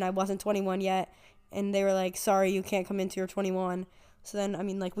Cinebistro and I wasn't 21 yet, and they were like, "Sorry, you can't come in till you're 21." So then, I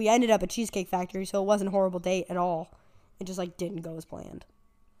mean, like, we ended up at Cheesecake Factory, so it wasn't a horrible date at all. It just, like, didn't go as planned.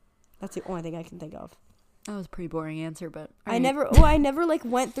 That's the only thing I can think of. That was a pretty boring answer, but I never, like,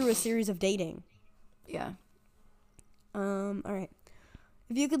 went through a series of dating. Yeah. All right.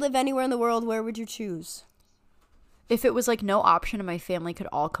 If you could live anywhere in the world, where would you choose? If it was, like, no option and my family could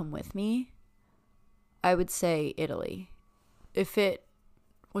all come with me, I would say Italy. If it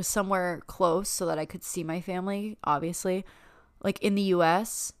was somewhere close so that I could see my family, obviously, like in the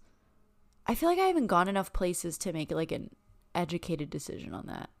US, I feel like I haven't gone enough places to make it like an educated decision on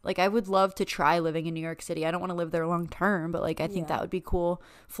that. Like, I would love to try living in New York City. I don't want to live there long term, but like I think that would be cool.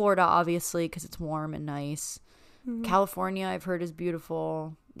 Florida, obviously, because it's warm and nice. California, I've heard, is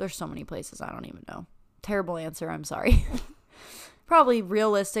beautiful. There's so many places I don't even know. Terrible answer, I'm sorry. Probably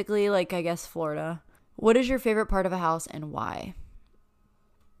realistically, like, I guess Florida. What is your favorite part of a house and why?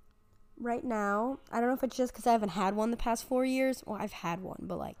 Right now, I don't know if it's just because I haven't had one the past 4 years. Well, I've had one,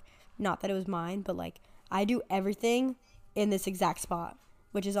 but like, not that it was mine, but like, I do everything in this exact spot,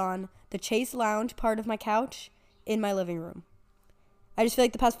 which is on the Chase Lounge part of my couch in my living room. I just feel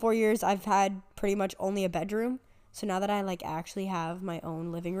like the past 4 years, I've had pretty much only a bedroom. So now that I like actually have my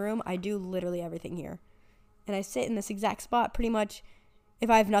own living room, I do literally everything here. And I sit in this exact spot pretty much if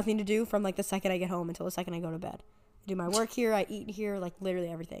I have nothing to do from like the second I get home until the second I go to bed. I do my work here, I eat here, like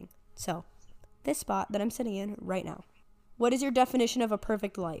literally everything. So this spot that I'm sitting in right now. What is your definition of a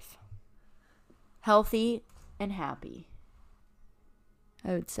perfect life? Healthy and happy,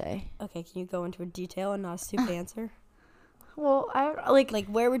 I would say. Okay, can you go into a detail and not a stupid answer? Well, I like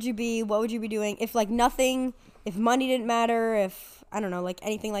where would you be? What would you be doing? If like nothing, if money didn't matter, if I don't know, like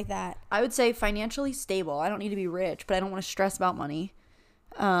anything like that. I would say financially stable. I don't need to be rich, but I don't want to stress about money.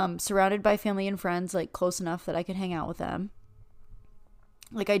 Surrounded by family and friends, like close enough that I could hang out with them.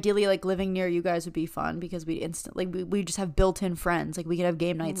 Like ideally, like living near you guys would be fun because we just have built-in friends. Like we could have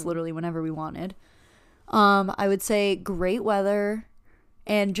game nights literally whenever we wanted. I would say great weather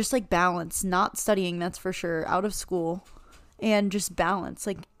and just like balance, not studying, that's for sure, out of school, and just balance,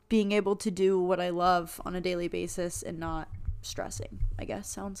 like being able to do what I love on a daily basis and not stressing, I guess.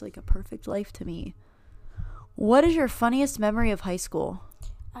 Sounds like a perfect life to me. What is your funniest memory of high school?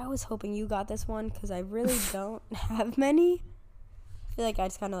 I was hoping you got this one because I really don't have many. I feel like I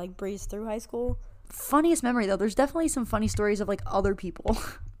just kind of like breezed through high school. Funniest memory, though, there's definitely some funny stories of like other people.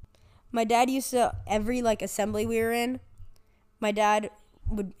 My dad used to, every like assembly we were in, my dad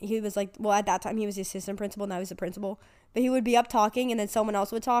he was like, well, at that time he was the assistant principal and I was the principal, but he would be up talking and then someone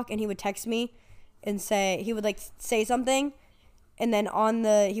else would talk and he would text me and he would like say something, and then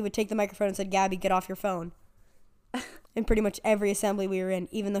he would take the microphone and said, Gabby, get off your phone. In pretty much every assembly we were in,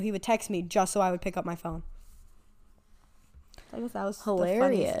 even though he would text me just so I would pick up my phone. I guess that was hilarious.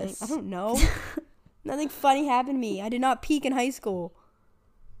 The funniest thing. I don't know. Nothing funny happened to me. I did not peak in high school.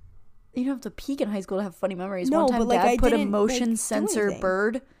 You don't have to peak in high school to have funny memories. No, one time but like Dad I put a didn't motion like, sensor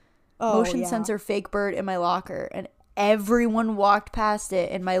bird, motion sensor fake bird in my locker, and everyone walked past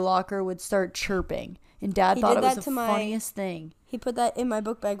it, and my locker would start chirping. And Dad thought it was the funniest thing. He put that in my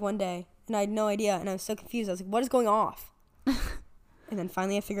book bag one day, and I had no idea, and I was so confused. I was like, "What is going off?" And then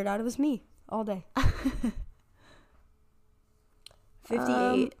finally, I figured out it was me all day.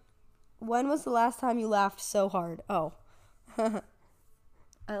 58. When was the last time you laughed so hard? Oh.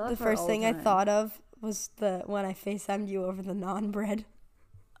 The first thing I thought of was when I FaceTimed you over the naan bread.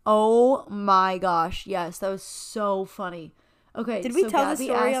 Oh my gosh, yes, that was so funny. Okay, did we tell the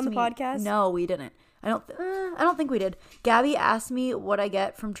story on the podcast? No, we didn't. I don't think we did. Gabby asked me what I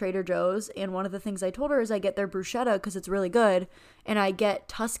get from Trader Joe's, and one of the things I told her is I get their bruschetta because it's really good, and I get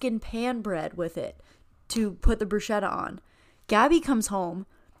Tuscan pan bread with it to put the bruschetta on. Gabby comes home,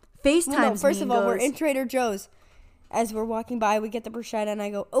 FaceTimes me. First of all, we're in Trader Joe's. As we're walking by, we get the bruschetta, and I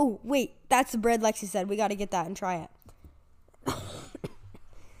go, oh, wait, that's the bread Lexi said. We got to get that and try it.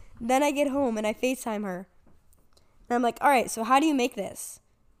 Then I get home, and I FaceTime her. And I'm like, all right, so how do you make this?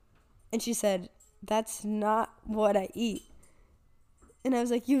 And she said, that's not what I eat. And I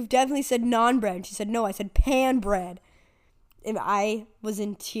was like, you've definitely said naan bread. And she said, no, I said pan bread. And I was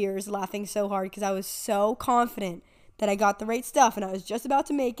in tears laughing so hard because I was so confident that I got the right stuff, and I was just about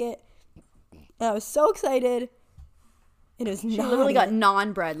to make it. And I was so excited. And it was she literally got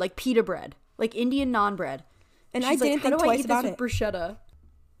naan bread, like pita bread, like Indian naan bread. And I didn't think twice about it. Bruschetta.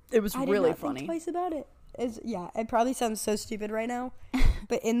 It was really funny. Think twice about it. It probably sounds so stupid right now,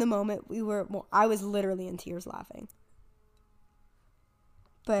 but in the moment I was literally in tears laughing.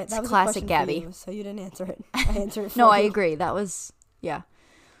 But that was classic Gabby. You, so you didn't answer it. I answered it for No, you. I agree. That was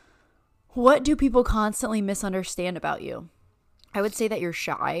What do people constantly misunderstand about you? I would say that you're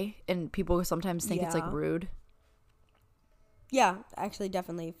shy, and people sometimes think it's like rude. Yeah, actually,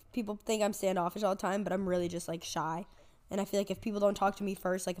 definitely. People think I'm standoffish all the time, but I'm really just like shy. And I feel like if people don't talk to me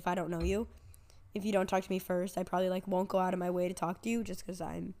first, like if I don't know you, if you don't talk to me first, I probably like won't go out of my way to talk to you just because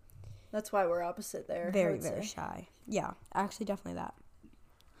I'm. That's why we're opposite there. Very, very shy. Yeah, actually, definitely that.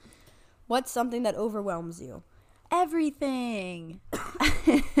 What's something that overwhelms you? Everything.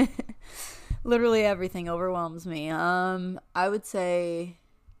 Literally everything overwhelms me. I would say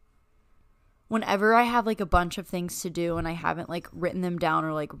whenever I have like a bunch of things to do and I haven't like written them down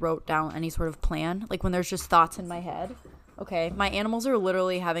or like wrote down any sort of plan, like when there's just thoughts in my head Okay, my animals are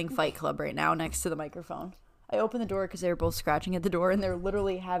literally having Fight Club right now next to the microphone. I opened the door because they were both scratching at the door, and they're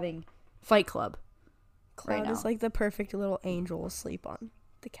literally having Fight Club Cloud is like the perfect little angel asleep on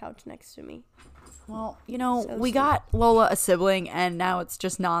the couch next to me. Well, So we sweet. got Lola a sibling, and now it's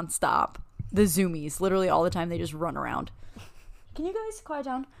just nonstop. The Zoomies, literally all the time, they just run around. Can you guys quiet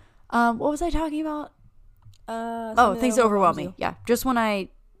down? What was I talking about? Things that overwhelm me. Yeah, just when a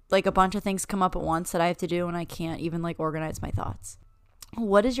bunch of things come up at once that I have to do, and I can't even organize my thoughts.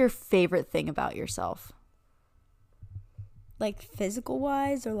 What is your favorite thing about yourself? Like physical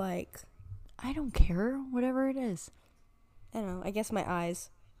wise or like, I don't care, whatever it is. I don't know, I guess my eyes.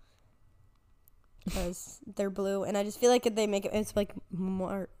 Because they're blue, and I just feel like they make it's like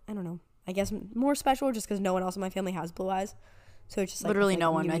more, I don't know, I guess more special just because no one else in my family has blue eyes. So it's just Literally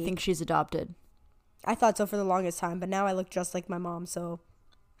no one. unique. I think she's adopted. I thought so for the longest time, but now I look just like my mom, so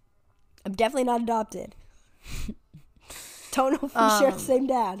I'm definitely not adopted. Don't know if we share the same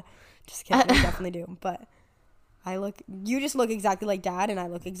dad. Just kidding, we definitely do. But you just look exactly like dad, and I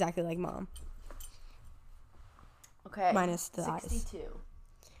look exactly like mom. Okay. Minus the eyes. 62.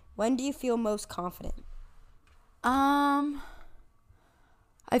 When do you feel most confident? I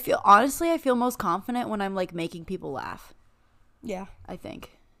feel most confident when I'm making people laugh. Yeah. I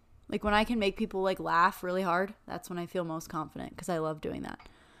think. When I can make people laugh really hard, that's when I feel most confident because I love doing that.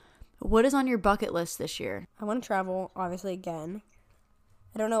 What is on your bucket list this year? I want to travel, obviously, again.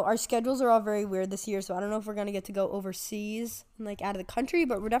 I don't know. Our schedules are all very weird this year, so I don't know if we're going to get to go overseas and out of the country,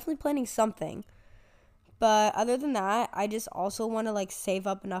 but we're definitely planning something. But other than that, I just also want to save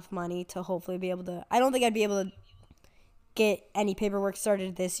up enough money to hopefully be able to, I don't think I'd be able to get any paperwork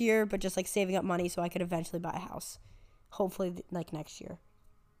started this year, but just saving up money so I could eventually buy a house. Hopefully next year.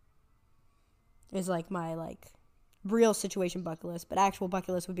 Is my real situation bucket list, but actual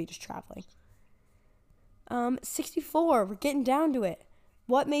bucket list would be just traveling. 64, we're getting down to it.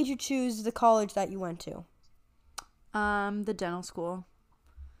 What made you choose the college that you went to? The dental school.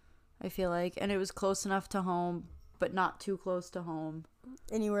 I feel like, and it was close enough to home, but not too close to home.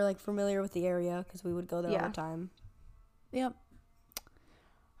 And you were familiar with the area because we would go there all the time. Yep.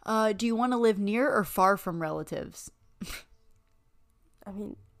 Do you want to live near or far from relatives? I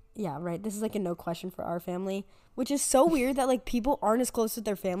mean, yeah, right. This is a no question for our family, which is so weird that people aren't as close with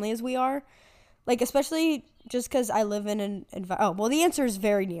their family as we are. Especially just because I live in an oh, well, the answer is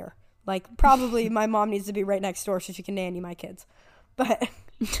very near. Probably my mom needs to be right next door so she can nanny my kids. But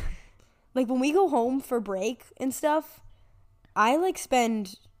when we go home for break and stuff, I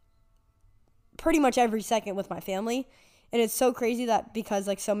spend pretty much every second with my family. And it's so crazy that because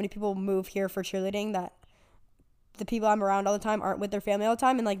so many people move here for cheerleading that the people I'm around all the time aren't with their family all the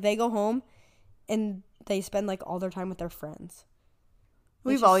time, and they go home and they spend all their time with their friends.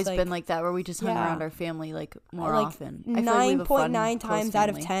 We've always been like that, where we just hung around our family more often. 9.9 times out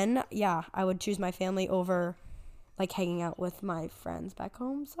of 10, yeah, I would choose my family over hanging out with my friends back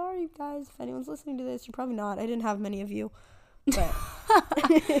home. Sorry guys, if anyone's listening to this, you're probably not. I didn't have many of you, but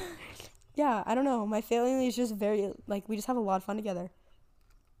yeah, I don't know. My family is just very we just have a lot of fun together.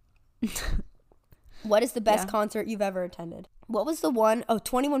 What is the best concert you've ever attended? What was the one? Oh,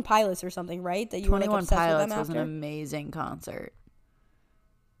 21 Pilots or something, right? That you 21 were obsessed Pilots with them was an after? amazing concert.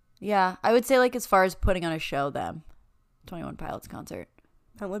 Yeah, I would say as far as putting on a show, 21 Pilots concert.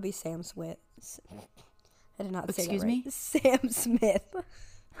 That would be Sam Smith. I did not say Excuse that right. me? Sam Smith.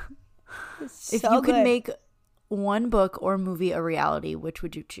 If you could make one book or movie a reality, which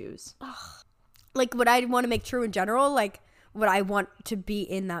would you choose? Would I want to make true in general? Would I want to be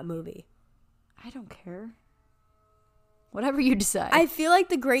in that movie? I don't care. Whatever you decide. I feel like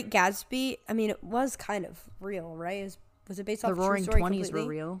The Great Gatsby, I mean, it was kind of real, right? Was it based off the a true Roaring story 20s completely? were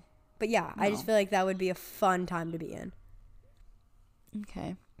real. But yeah, No. I just feel like that would be a fun time to be in.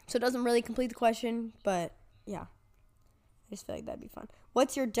 Okay. So it doesn't really complete the question, but yeah. I just feel like that'd be fun.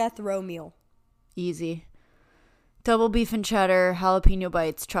 What's your death row meal? Easy. Double beef and cheddar, jalapeno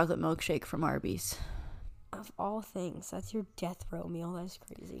bites, chocolate milkshake from Arby's. Of all things, that's your death row meal. That's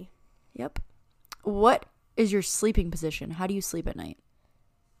crazy. Yep. What is your sleeping position? How do you sleep at night?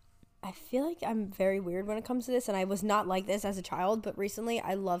 I feel like I'm very weird when it comes to this, and I was not like this as a child, but recently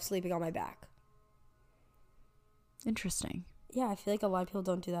I love sleeping on my back. Interesting. Yeah, I feel like a lot of people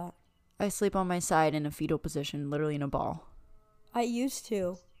don't do that. I sleep on my side in a fetal position, literally in a ball. I used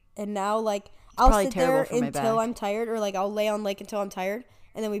to, and now I'll probably sit there terrible for my until back. I'm tired, or I'll lay on until I'm tired,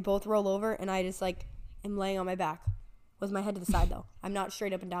 and then we both roll over, and I just am laying on my back with my head to the side though. I'm not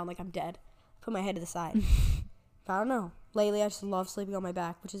straight up and down like I'm dead. Put my head to the side. But I don't know. Lately, I just love sleeping on my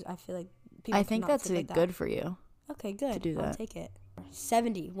back, which is I feel like people. I think cannot that's sleep like that. good for you. Okay, good. to do I'll that. take it.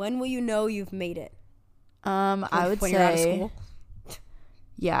 70. When will you know you've made it? I would when say, you're out of school.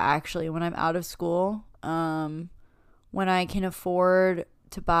 yeah, actually, when I'm out of school, when I can afford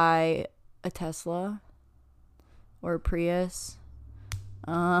to buy a Tesla or a Prius,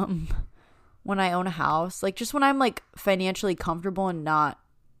 when I own a house, like just when I'm like financially comfortable and not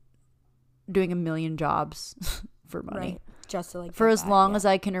doing a million jobs for money. Right. Just to like For get as by, long yeah. as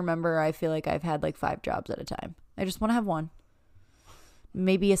I can remember, I feel like I've had like 5 jobs at a time. I just want to have one.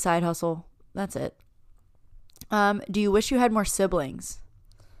 Maybe a side hustle. That's it. Do you wish you had more siblings?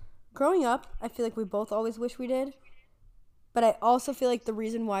 Growing up, I feel like we both always wish we did. But I also feel like the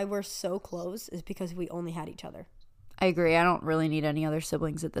reason why we're so close is because we only had each other. I agree. I don't really need any other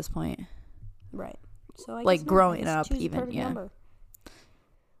siblings at this point. Right. So I Like guess growing just up, choose the even, perfect yeah. number.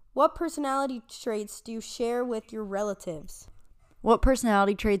 What personality traits do you share with your relatives? What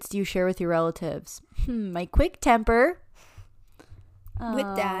personality traits do you share with your relatives? My quick temper.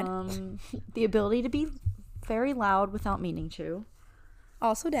 With Dad. The ability to be very loud without meaning to.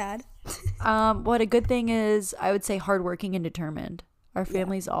 Also Dad. What a good thing is, I would say hardworking and determined. Our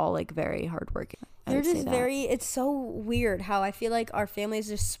family's all like very hardworking. I You're would say just that. very, it's so weird how I feel like our family is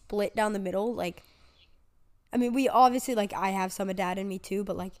just split down the middle. Like, I mean, we obviously, like, I have some of Dad in me too,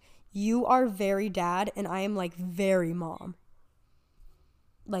 but like, you are very Dad and I am like very mom.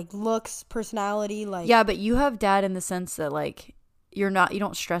 Like, looks, personality, like. Yeah, but you have Dad in the sense that like you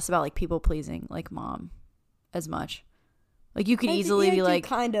don't stress about like people pleasing like Mom as much. Like you could easily I be do like,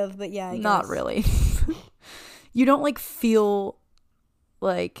 kind of, but yeah, I not guess. really. You don't like feel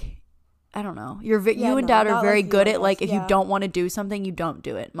like, I don't know. You and Dad are not very like you, good I at like guess, if you yeah. don't want to do something, you don't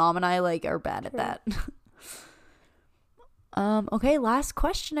do it. Mom and I like are bad at that. Okay, last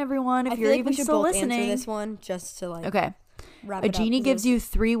question, everyone. If I you're feel like even we should still both listening. answer this one just to like Okay. wrap A it up. genie 'cause gives it was- you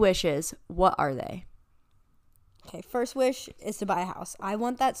 3 wishes. What are they? Okay, first wish is to buy a house. I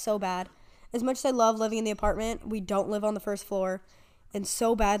want that so bad. As much as I love living in the apartment, we don't live on the first floor. And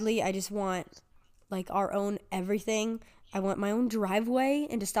so badly, I just want like our own everything. I want my own driveway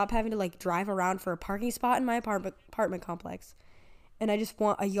and to stop having to like drive around for a parking spot in my apartment complex. And I just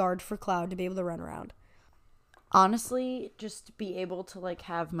want a yard for Cloud to be able to run around. Honestly, just be able to like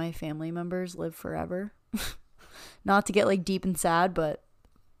have my family members live forever. Not to get like deep and sad, but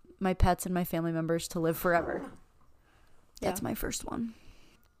my pets and my family members to live forever. That's my first one.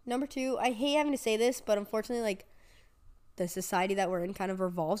 Number 2, I hate having to say this, but unfortunately, like, the society that we're in kind of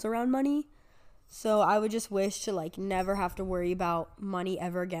revolves around money. So I would just wish to, like, never have to worry about money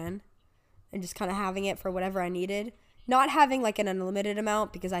ever again. And just kind of having it for whatever I needed. Not having, like, an unlimited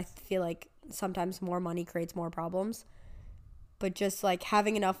amount, because I feel like sometimes more money creates more problems. But just, like,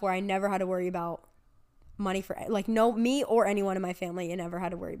 having enough where I never had to worry about money for, like, no, me or anyone in my family, and never had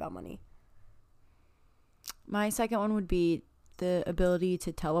to worry about money. My second one would be the ability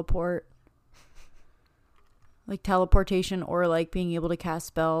to teleport. Like teleportation or like being able to cast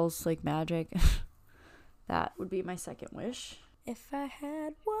spells like magic. That would be my second wish. If I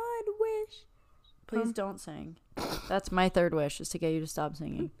had one wish. Please don't sing. That's my third wish, is to get you to stop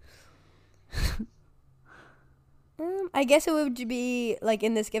singing. I guess it would be, like,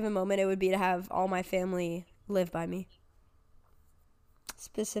 in this given moment, it would be to have all my family live by me.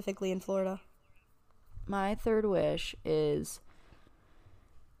 Specifically in Florida. My third wish is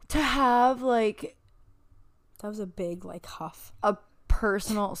to have like That was a big, like, huff. a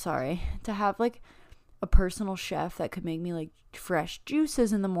personal to have like a personal chef that could make me like fresh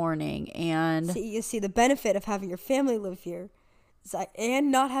juices in the morning. And You see the benefit of having your family live here.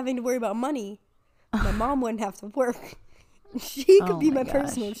 And not having to worry about money. My mom wouldn't have to work. She could Oh be my my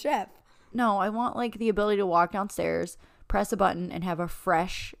personal gosh. chef. no, I want like the ability to walk downstairs, press a button, and have a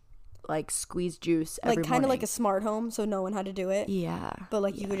fresh like squeezed juice every Like, kind of morning. like a smart home, so no one had to do it. Yeah. But,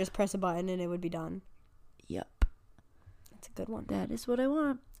 like, you could just press a button and it would be done. Yep. That's a good one. That is what I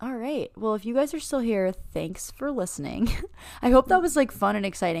want. All right. Well, if you guys are still here, thanks for listening. I hope that was like fun and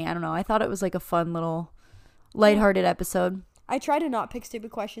exciting. I don't know. I thought it was like a fun little lighthearted episode. I try to not pick stupid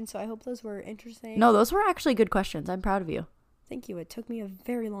questions, so I hope those were interesting. No, those were actually good questions. I'm proud of you. Thank you. It took me a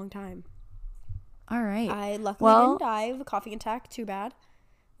very long time. All right. I luckily didn't die of a coughing attack. Too bad.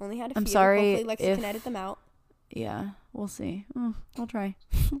 Only had a I'm fever. sorry Hopefully Lexi can edit them out. Yeah, we'll see. I'll try.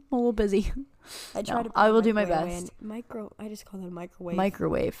 I'm a little busy. I tried to. I will do my microwave best. in. I just call that a microwave.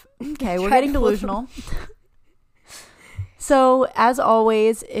 Microwave. Okay, we're Try getting to put delusional. So, as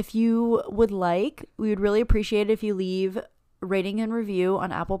always, if you would like, we would really appreciate it if you leave rating and review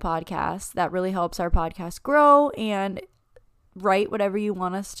on Apple Podcasts. That really helps our podcast grow, and write whatever you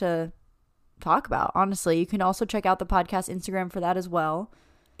want us to talk about. Honestly, you can also check out the podcast Instagram for that as well.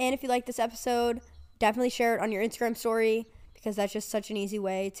 And if you like this episode, definitely share it on your Instagram story, because that's just such an easy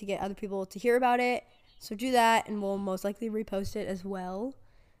way to get other people to hear about it. So do that, and we'll most likely repost it as well.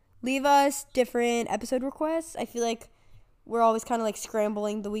 Leave us different episode requests. I feel like we're always kind of like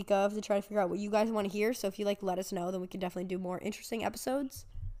scrambling the week of to try to figure out what you guys want to hear. So if you like, let us know, then we can definitely do more interesting episodes.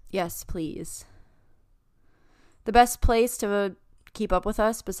 Yes, please. The best place to keep up with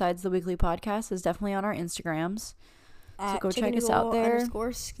us besides the weekly podcast is definitely on our Instagrams. So go check us out there.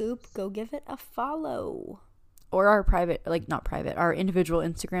 _scoop. Go give it a follow. Or our private, like not private, our individual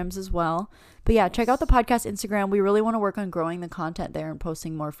Instagrams as well. But yeah, check out the podcast Instagram. We really want to work on growing the content there and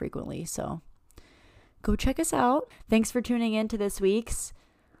posting more frequently. So go check us out. Thanks for tuning in to this week's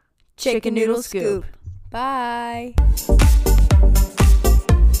Chicken Noodle Scoop. Bye.